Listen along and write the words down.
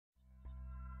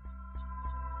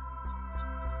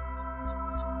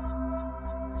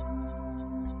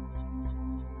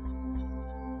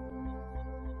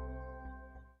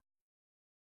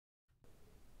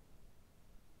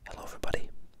everybody,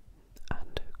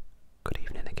 and good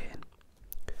evening again,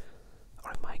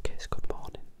 or in my case, good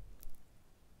morning.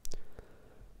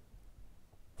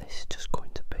 This is just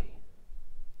going to be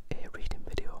a reading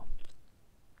video,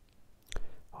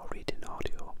 or reading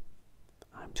audio.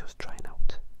 I'm just trying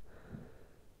out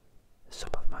some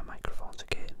of my microphones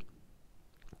again.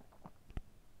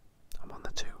 I'm on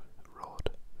the two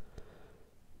Rode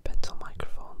pencil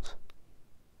microphones,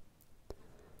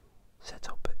 set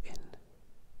up in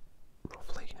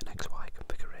roughly an XY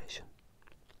configuration,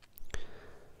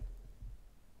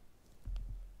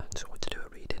 and so I want to do a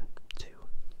reading to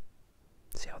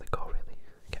see how they go, really,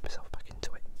 get myself back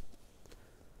into it.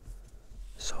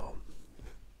 So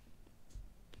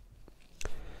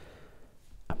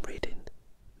I'm reading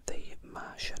The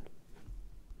Martian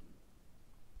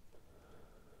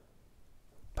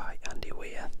by Andy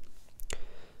Weir.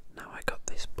 Now, I got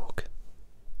this book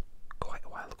quite a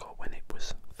while ago when it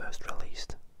was first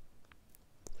released,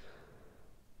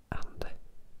 and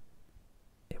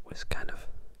it was kind of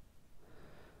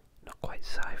not quite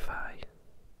sci-fi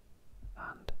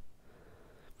and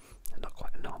not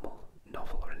quite a normal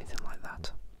novel or anything like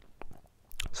that,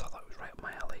 so I thought it was right up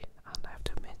my alley, and I have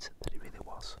to admit that it really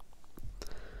was,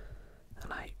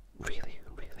 and I really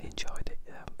enjoyed it.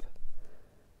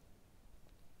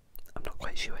 I'm not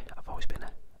quite sure, I've always been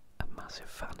a massive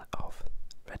fan of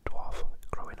Red Dwarf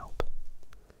growing up,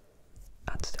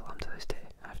 and still am to this day,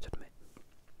 I have to admit.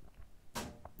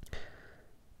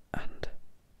 And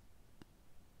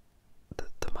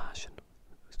the Martian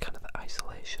was kind of the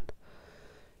isolation,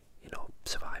 you know,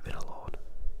 surviving alone.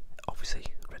 Obviously,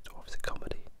 Red Dwarf is a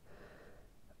comedy,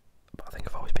 but I think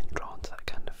I've always been drawn to that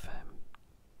kind of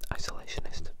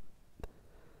isolationist,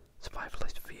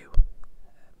 survivalist view.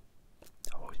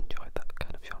 I've always enjoyed that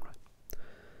kind of genre.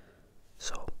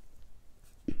 So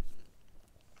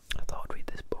I thought I'd read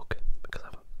this book because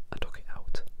I took it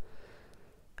out,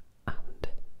 and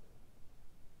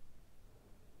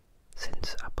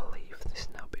since I believe this is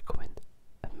now becoming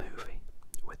a movie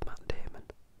with Matt Daemon,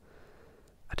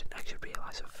 I didn't actually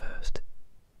realise at first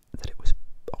that it was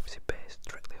obviously based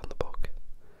directly on the book,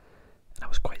 and I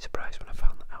was quite surprised when I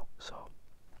found that out, so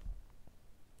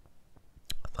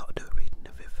I thought I'd do a reading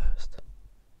of it first.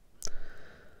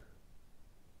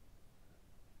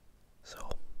 So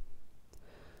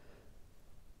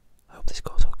I hope this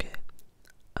goes okay.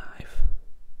 I've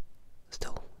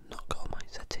still not got all my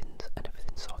settings and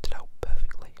everything sorted out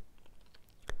perfectly,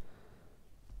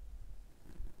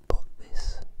 but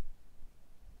this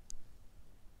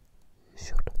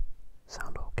should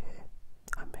sound okay.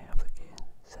 I may have the gain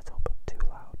set up too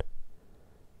loud,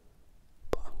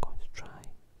 but I'm going to try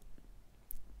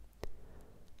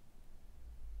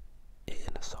it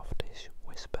in a softish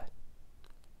whisper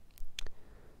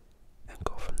and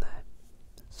go from there.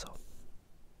 So,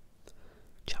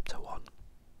 chapter 1.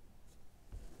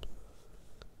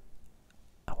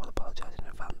 I will apologise in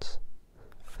advance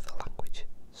for the language,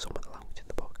 some of the language in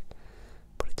the book,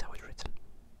 but it's how it's written.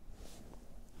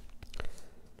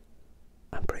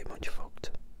 I'm pretty much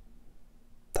fucked.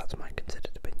 That's my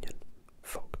considered opinion.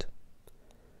 Fucked.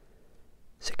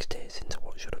 6 days into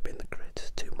what should have been the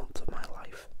greatest 2 months of my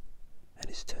life, and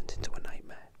it's turned into a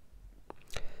nightmare.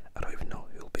 I don't even know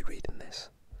who will be reading this.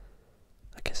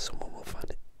 I guess someone will find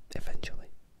it eventually.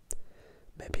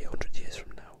 Maybe 100 years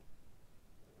from now.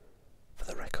 For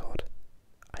the record,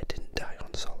 I didn't die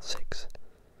on Sol 6.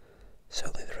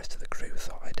 Certainly the rest of the crew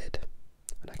thought I did,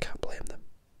 and I can't blame them.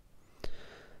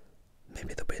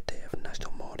 Maybe there'll be a day of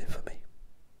national mourning for me,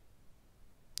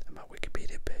 and my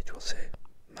Wikipedia page will say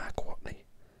Mark Watney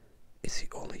is the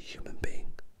only human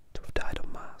being to have died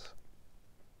on Mars.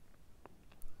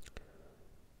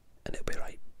 And it'll be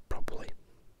right, probably,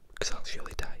 because I'll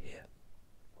surely die here.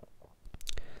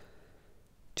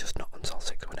 Just not on Sol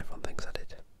 6 when everyone thinks I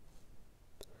did.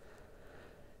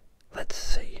 Let's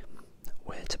see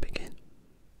where to begin.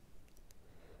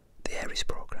 The Ares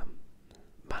program,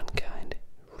 mankind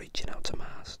reaching out to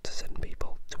Mars to send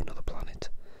people to another planet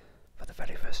for the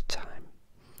very first time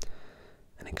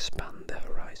and expand the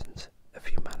horizons of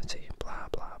humanity, blah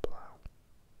blah blah.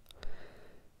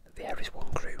 The Ares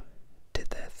 1 crew did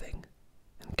their thing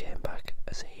and came back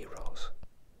as heroes.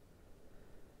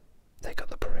 They got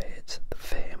the parades, the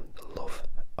fame, the love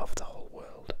of the whole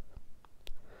world.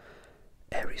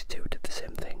 Ares 2 did the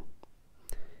same thing,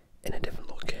 in a different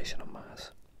location on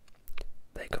Mars.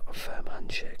 They got a firm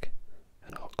handshake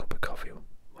and a hot cup of coffee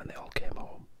when they all came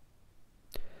home.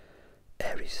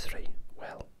 Ares 3,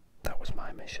 well, that was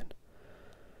my mission.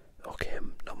 Okay,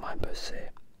 not mine per se.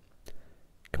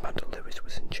 Commander Lewis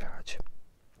was in charge.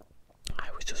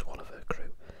 I was just one of her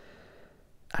crew.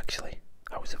 Actually,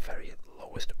 I was the very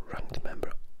lowest rank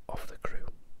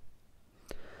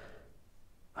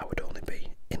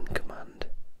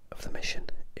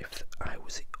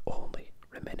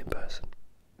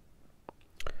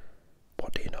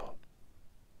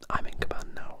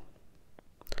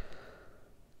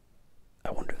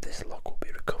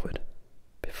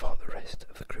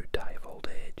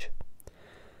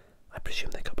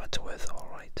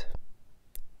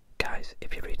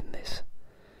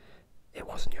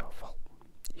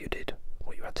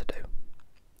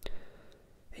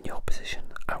In your position,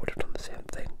 I would have done the same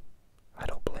thing. I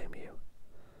don't blame you,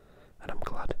 and I'm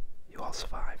glad you all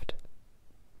survived.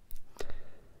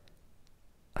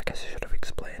 I guess I should have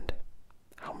explained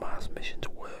how Mars missions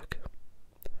work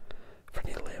for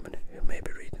any layman who may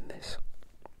be reading this.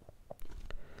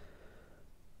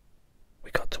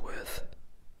 We got to Earth,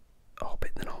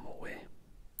 orbit the normal way,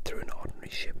 through an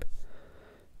ordinary ship,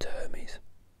 to Hermes.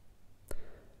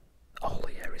 All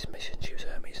the Ares missions use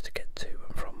Hermes to get to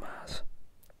and from Mars.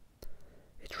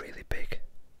 It's really big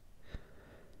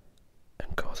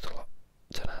and cost a lot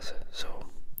to NASA, so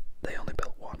they only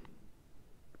built one.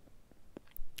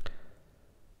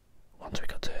 Once we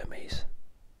got to Hermes,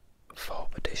 4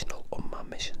 additional unmanned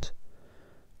missions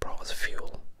brought us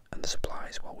fuel and the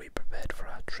supplies while we prepared for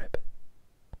our trip.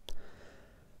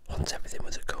 Once everything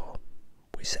was a go,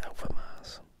 we set out for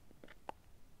Mars.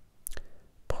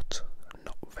 But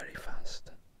not very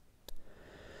fast.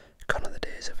 Gone are the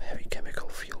days of heavy chemical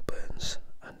fuel burns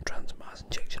and trans-Mars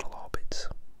injectional orbits.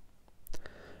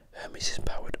 Hermes is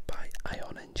powered by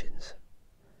ion engines.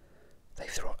 They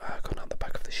throw argon out the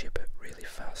back of the ship really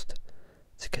fast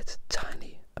to get a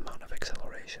tiny amount of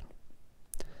acceleration.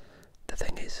 The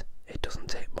thing is, it doesn't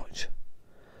take much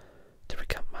to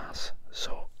recant Mars,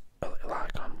 so a little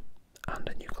argon and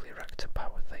a nuclear reactor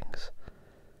power things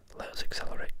let us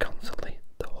accelerate constantly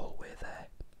the whole way there.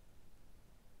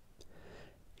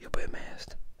 You'll be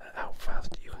amazed at how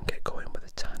fast you can get going with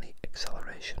a tiny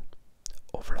acceleration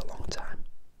over a long time.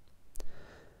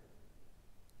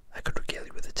 I could regale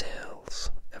you with the tales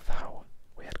of how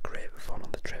we had great fun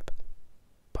on the trip,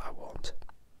 but I won't.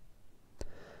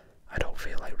 I don't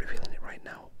feel like revealing it right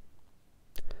now.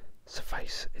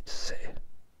 Suffice it to say,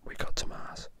 we got to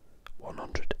Mars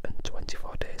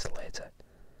 124 days later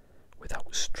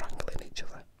without strangling each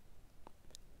other.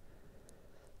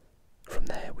 From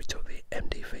there we took the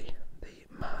MDV, the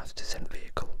Mars Descent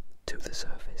Vehicle, to the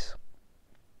surface.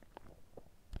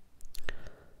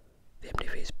 The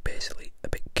MDV is basically a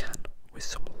big can with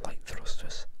some light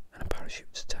thrusters and a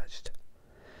parachute attached.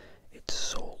 Its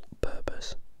sole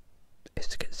purpose is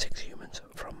to get 6 humans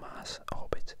from Mars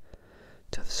orbit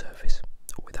to the surface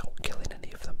without killing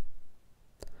any of them.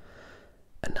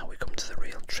 And now we come to the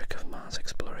real trick of Mars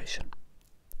exploration.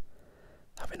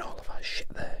 Having all of our shit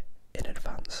there in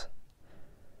advance.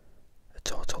 A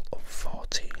total of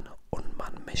 14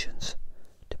 unmanned missions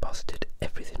deposited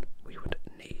everything we would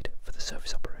need for the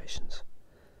surface operations.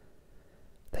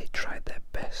 They tried their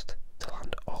best to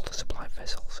land all the supply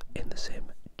vessels in the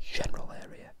same general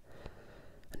area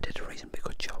and did a reasonably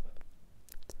good job.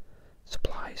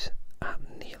 Supplies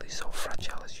aren't nearly so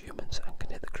fragile as humans and can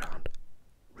hit the ground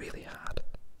really hard,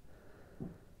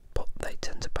 but they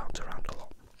tend to bounce around a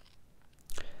lot.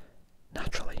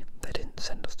 Naturally, they didn't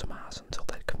send us to Mars until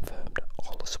they'd confirmed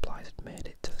all the supplies had made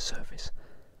it to the surface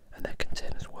and their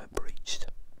containers weren't breached.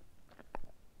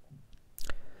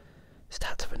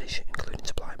 Start to finish, including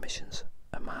supply missions,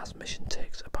 a Mars mission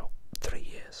takes about 3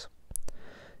 years.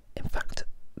 In fact,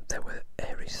 there were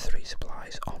Ares 3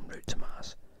 supplies en route to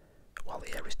Mars, while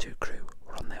the Ares 2 crew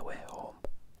were on their way home.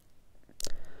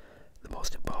 The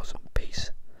most important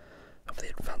piece of the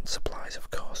advanced supplies, of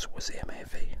course, was the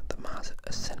MAV, the Mars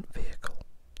Ascent Vehicle.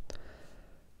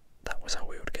 That was how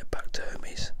we would get back to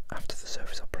Hermes after the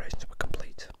surface operations were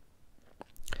complete.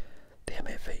 The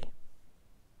MAV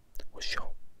was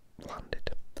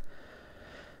short-landed,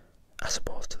 as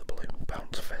opposed to the balloon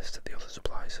bounce fest that the other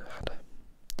supplies had.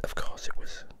 Of course, it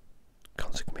was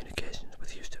constant communications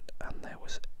with Houston, and there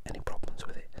was any problems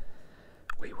with it,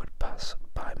 we would pass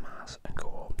by Mars and go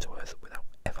home to Earth without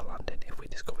ever landing if we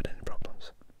discovered any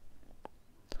problems.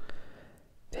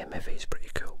 The MAV is pretty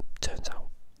cool. Turns out,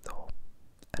 though,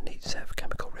 a neat set of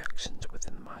chemical reactions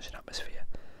within the Martian atmosphere.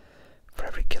 For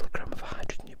every kilogram of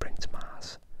hydrogen you bring to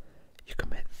Mars, you can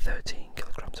make 13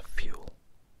 kilograms of fuel.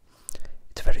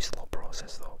 It's a very slow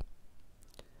process, though.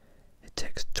 It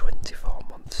takes 24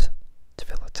 months to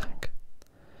fill a tank.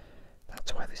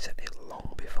 That's why they sent it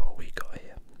long before we got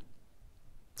here.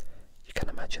 You can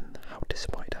imagine how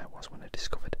disappointed I was when I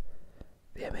discovered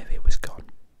the MAV was gone.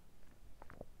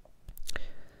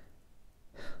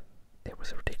 It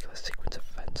was a ridiculous sequence of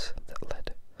events that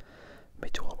led me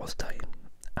to almost dying,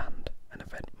 and an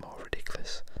event more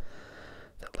ridiculous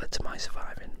that led to my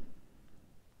surviving.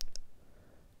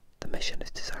 The mission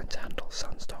is designed to handle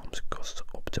sandstorms gusts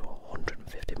up to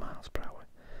 150 miles per hour,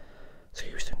 so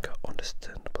Houston got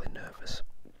understandably nervous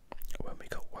when we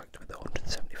got whacked with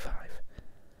 175.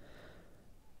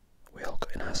 We all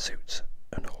got in our suits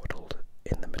and huddled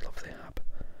in the middle of the hab,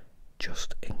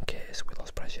 just in case we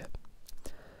lost pressure.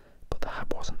 But the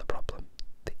hab wasn't the problem.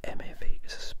 The MAV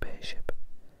is a spaceship.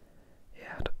 It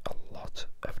had a lot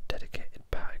of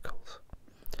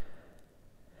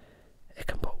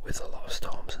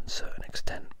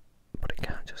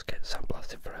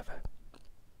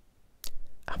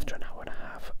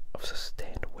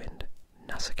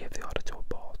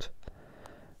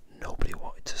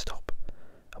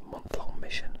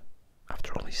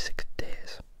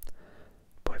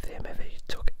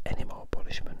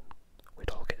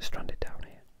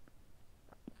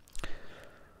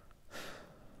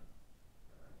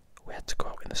go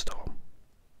out in the storm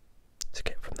to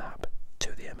get from the hab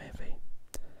to the MAV.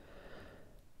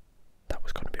 That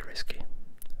was going to be risky,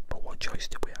 but what choice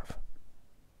did we have?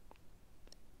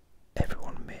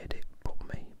 Everyone made it but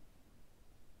me.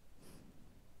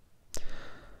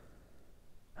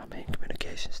 Our main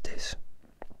communications disc,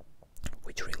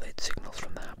 which relayed signals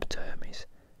from the hab to Hermes,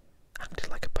 acted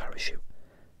like a parachute,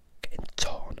 getting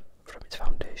torn from its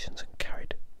foundations and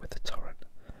carried with the torrent.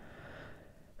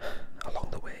 Along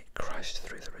the way it crashed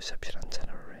through the reception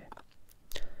antenna array.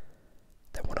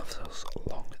 Then one of those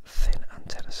long, thin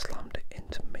antennas slammed it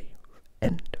into me,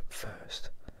 end first.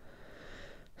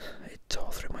 It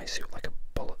tore through my suit like a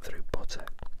bullet through butter,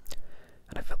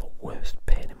 and I felt the worst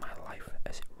pain in my life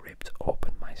as it ripped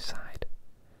open my side.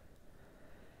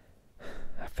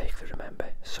 I vaguely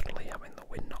remember suddenly having the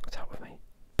wind knocked out of me,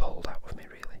 pulled out of me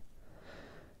really,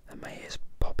 and my ears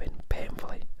popping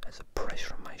painfully as the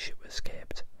pressure on my ship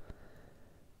escaped.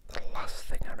 The last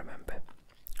thing I remember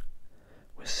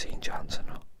was seeing Johnson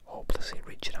hopelessly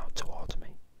reaching out towards me.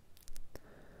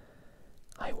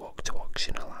 I woke to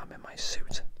oxygen alarm in my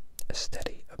suit, a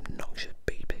steady, obnoxious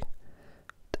beeping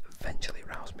that eventually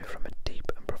roused me from a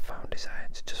deep and profound desire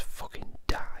to just fucking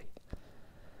die.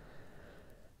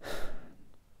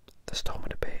 The storm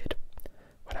had abated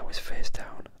when I was face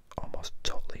down, almost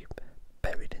totally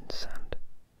buried in sand.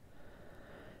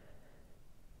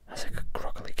 As I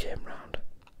groggily came round,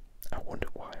 I wondered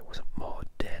why I wasn't more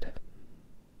dead.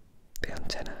 The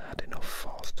antenna had enough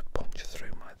force to punch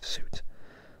through my suit,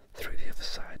 through the other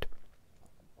side,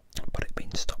 but it had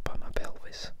been stopped by my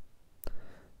pelvis.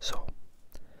 So,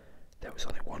 there was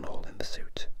only one hole in the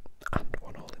suit, and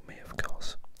one hole in me, of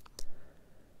course.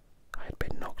 I had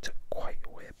been knocked quite a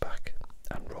way back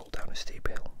and rolled down a steep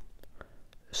hill,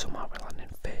 somehow landing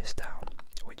face down,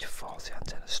 which forced the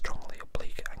antenna strongly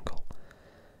oblique angle,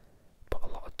 put a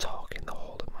lot of torque in the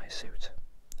hole of my suit,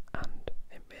 and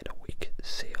it made a weak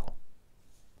seal.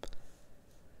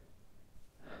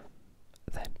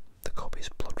 Then the copious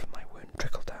blood from my wound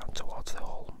trickled down towards the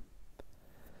hole.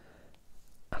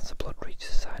 As the blood reached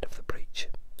the side of the breach,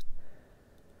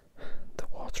 the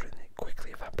water in it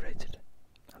quickly evaporated,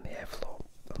 and the airflow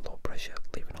and low pressure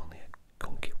leaving only a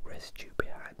gunky residue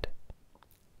behind.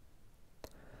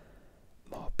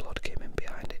 More blood came in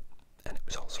behind it, and it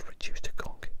was also reduced to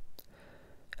gunk.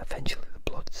 Eventually the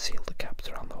blood sealed the gaps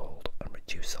around the hold and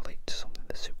reduced the leak to something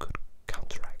the suit could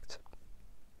counteract.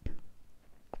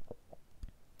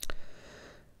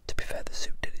 To be fair, the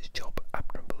suit did its job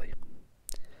admirably.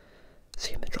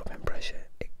 Seeing the drop in pressure,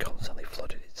 it constantly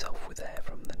flooded itself with air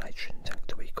from the nitrogen tank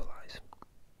to equalise.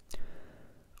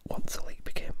 Once the leak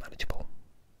became manageable,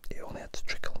 it only had to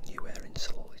trickle new air in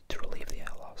slowly to relieve the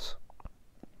air loss.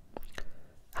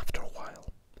 After a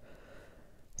while,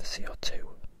 the CO2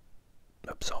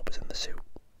 absorbers in the suit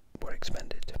were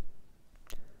expended.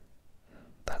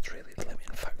 That's really the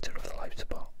limiting factor of the life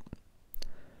support.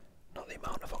 Not the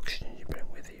amount of oxygen you bring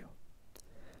with you,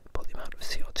 but the amount of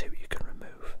CO2 you can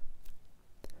remove.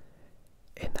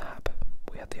 In the hab,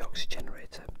 we had the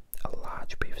oxygenator, a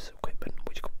large piece of equipment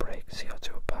which could break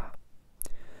CO2 apart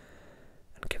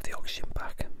and give the oxygen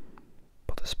back,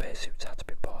 but the spacesuits had to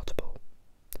be portable.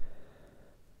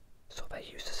 So they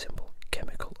used a simple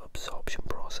chemical absorption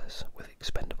process with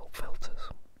expendable filters.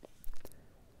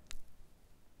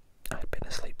 I had been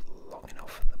asleep long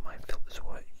enough that my filters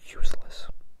were useless.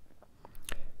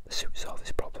 The suit saw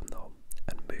this problem though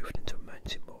and moved into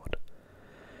emergency mode.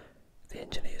 The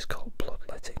engineers called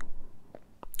bloodletting.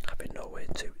 Having no way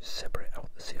to separate out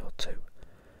the CO2,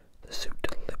 the suit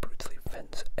deliberately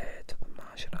vents air to the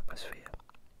Martian atmosphere,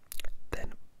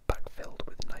 then backfilled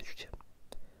with nitrogen.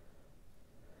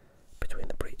 Between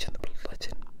the breach and the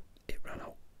bloodletting, it ran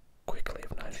out quickly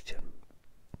of nitrogen.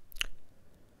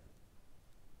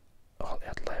 All it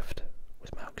had left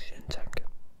was my oxygen tank.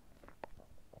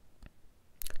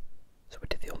 So it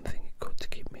did the only thing it could to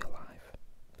keep me alive.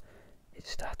 It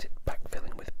started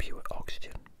backfilling with pure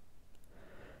oxygen.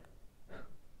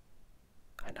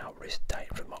 I now risked dying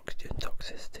from oxygen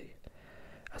toxicity,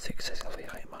 as the excessively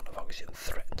high amount of oxygen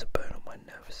threatened to burn up my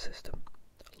nervous system,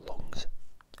 lungs,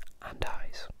 and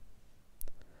eyes.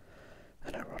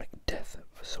 An ironic death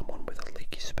for someone with a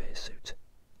leaky spacesuit,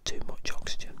 too much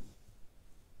oxygen.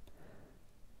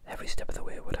 Every step of the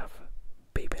way would have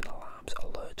beeping alarms,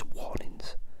 alerts,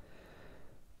 warnings,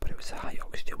 but it was the high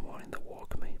oxygen warning that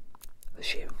woke me. The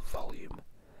sheer volume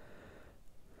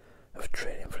of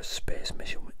training for a space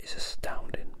mission is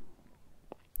astounding.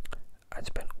 I'd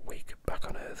spent a week back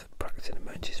on Earth practicing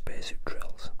emergency spacesuit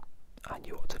drills. I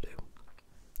knew what to do.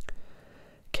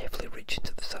 Carefully reach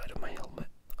into the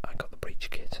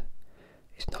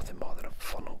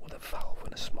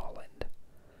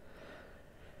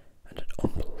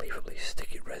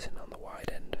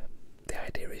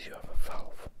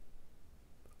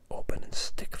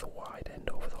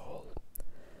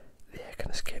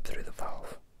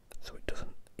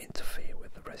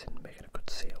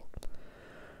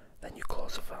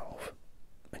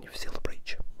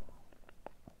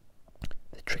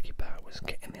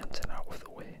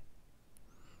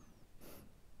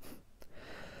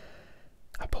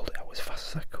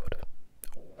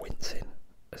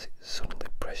as it suddenly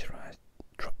pressurised,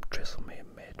 dropped drizzle me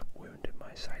and made wound in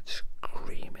my side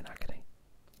scream in agony.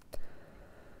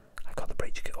 I got the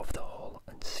breech kit over the hole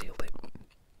and sealed it.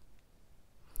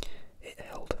 It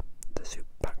held the suit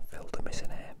backfilled the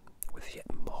missing air with yet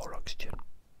more oxygen.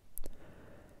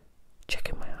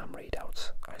 Checking my arm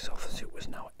readouts, I saw the suit was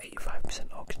now at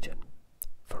 85% oxygen.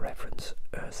 For reference,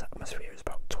 Earth's atmosphere is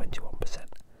about 21%.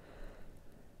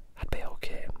 I'd be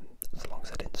okay as long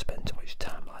as I didn't spend too much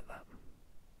time like that.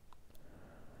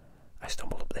 I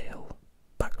stumbled up the hill,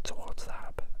 back towards the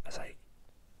hab as I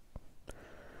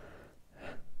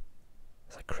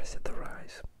crested the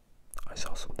rise. I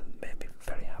saw something that made me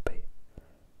very happy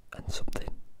and something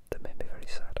that made me very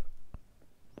sad.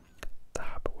 The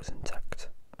hab was intact,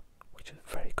 which was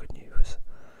very good news,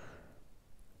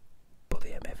 but the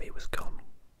MAV was gone.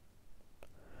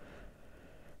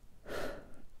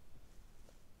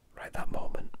 Right that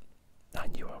moment, I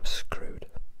knew I was screwed,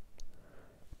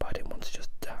 but I didn't want to just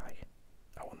die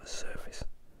out on the surface.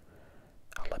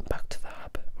 I went back to the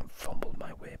hab and fumbled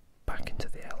my way back into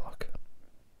the airlock.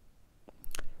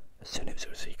 As soon as it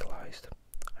was equalised,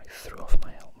 I threw off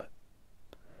my helmet.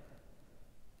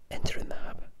 Entering the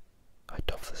hab, I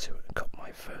doffed the suit and got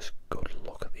my first good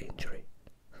look at the injury.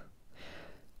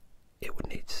 It would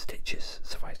need stitches,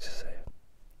 suffice to say.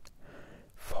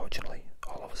 Fortunately,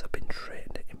 all of us had been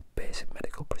trained in basic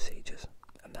medical procedures,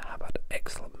 and the hab had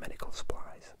excellent medical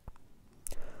supplies.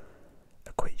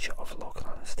 A quick shot of local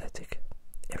anaesthetic,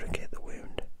 irrigate the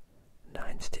wound,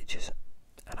 9 stitches,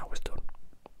 and I was done.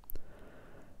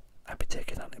 I'd be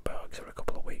taking antibiotics for a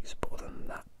couple of weeks, but other than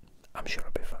that, I'm sure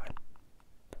I'd be fine.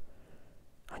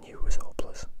 I knew it was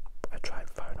hopeless, but I tried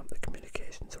firing up the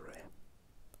communications array.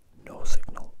 No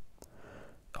signal.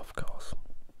 Of course.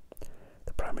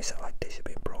 The primary satellite dish had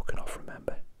been broken off,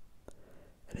 remember?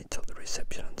 And it took the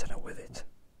reception antenna with it.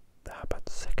 The hab had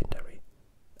secondary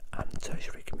and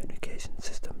tertiary communication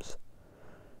systems,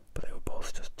 but they were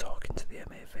both just talking to the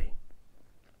MAV,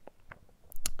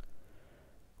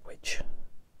 which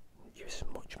uses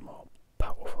much more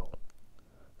powerful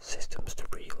systems to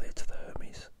relay to the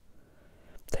Hermes.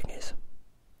 Thing is,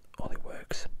 only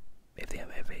works if the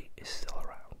MAV is still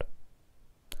around.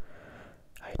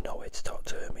 I had no way to talk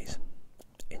to Hermes.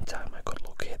 In time I could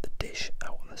locate the dish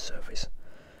out on the surface,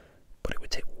 but it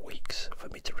would take weeks for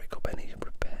me to rig up any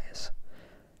repairs,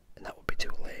 and that would be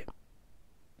too late.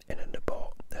 In an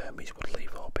abort, the Hermes would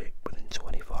leave orbit within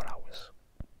 24 hours.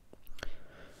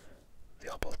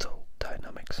 The orbital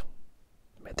dynamics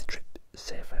made the trip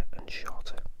safer and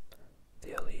shorter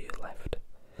the earlier you left.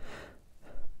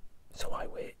 So I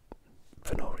wait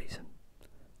for no reason,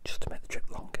 just to make the trip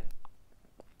longer.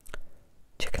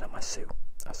 Checking out my suit,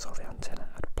 I saw the antenna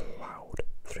had ploughed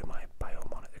through my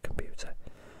biomonitor computer.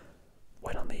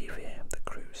 When on the EVA, the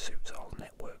crew's suits all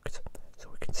networked, so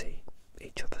we can see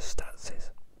each other's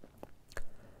statuses.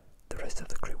 The rest of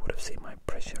the crew would have seen my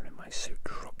pressure in my suit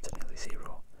drop to nearly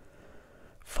 0,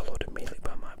 followed immediately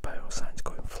by my biosigns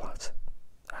going flat.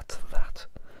 At that,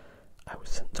 I was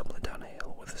sent tumbling down a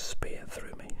hill with a spear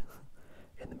through me,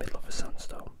 in the middle of a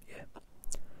sandstorm, yeah.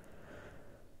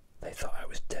 They thought I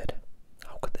was dead.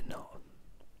 How could they not?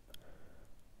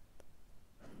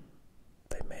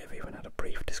 They may have even had a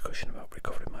brief discussion about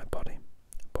recovering my body,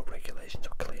 but regulations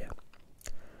were clear.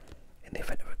 In the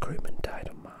event of a crewman died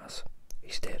on Mars,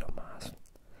 he stayed on Mars,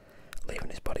 leaving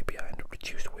his body behind to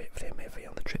reduce weight for the MAV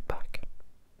on the trip back.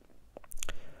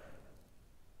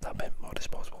 That meant more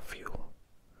disposable fuel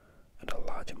and a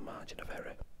larger margin of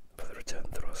error for the return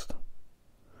thrust.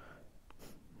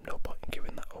 No point in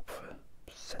giving that up for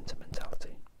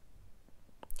sentimentality.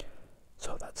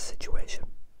 So that's the situation.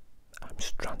 I'm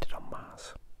stranded on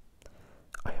Mars.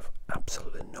 I have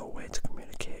absolutely no way to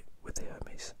communicate with the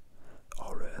Hermes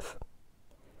or Earth.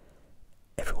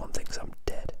 Everyone thinks I'm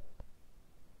dead.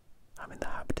 I'm in the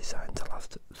hab designed to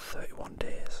last 31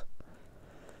 days.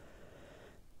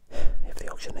 If the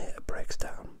oxygenator breaks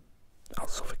down, I'll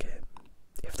suffocate.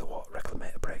 If the water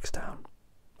reclamator breaks down,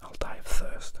 I'll die of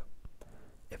thirst.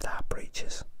 If the hab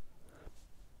breaches,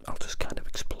 I'll just kind of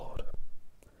explode.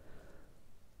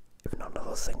 If none of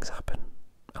those things happen,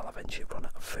 I'll eventually run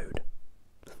out of food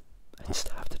and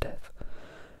starve to death.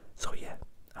 So yeah,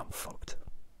 I'm fucked.